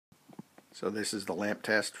So this is the lamp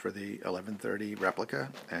test for the 1130 replica,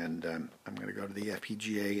 and I'm going to go to the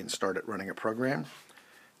FPGA and start it running a program.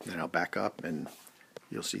 Then I'll back up and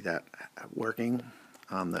you'll see that working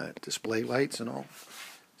on the display lights and all.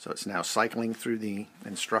 So it's now cycling through the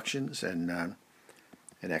instructions and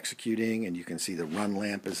executing, and you can see the run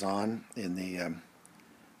lamp is on in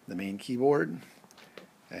the main keyboard,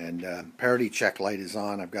 and parity check light is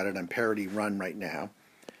on. I've got it on parity run right now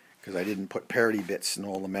because I didn't put parity bits in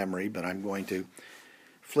all the memory, but I'm going to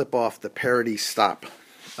flip off the parity stop.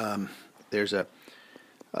 There's a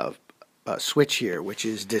switch here which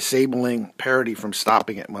is disabling parity from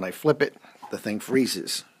stopping it. When I flip it, the thing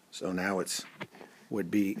freezes. So now it's would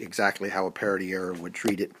be exactly how a parity error would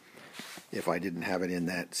treat it if I didn't have it in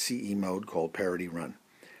that CE mode called parity run.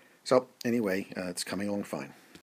 So anyway, it's coming along fine.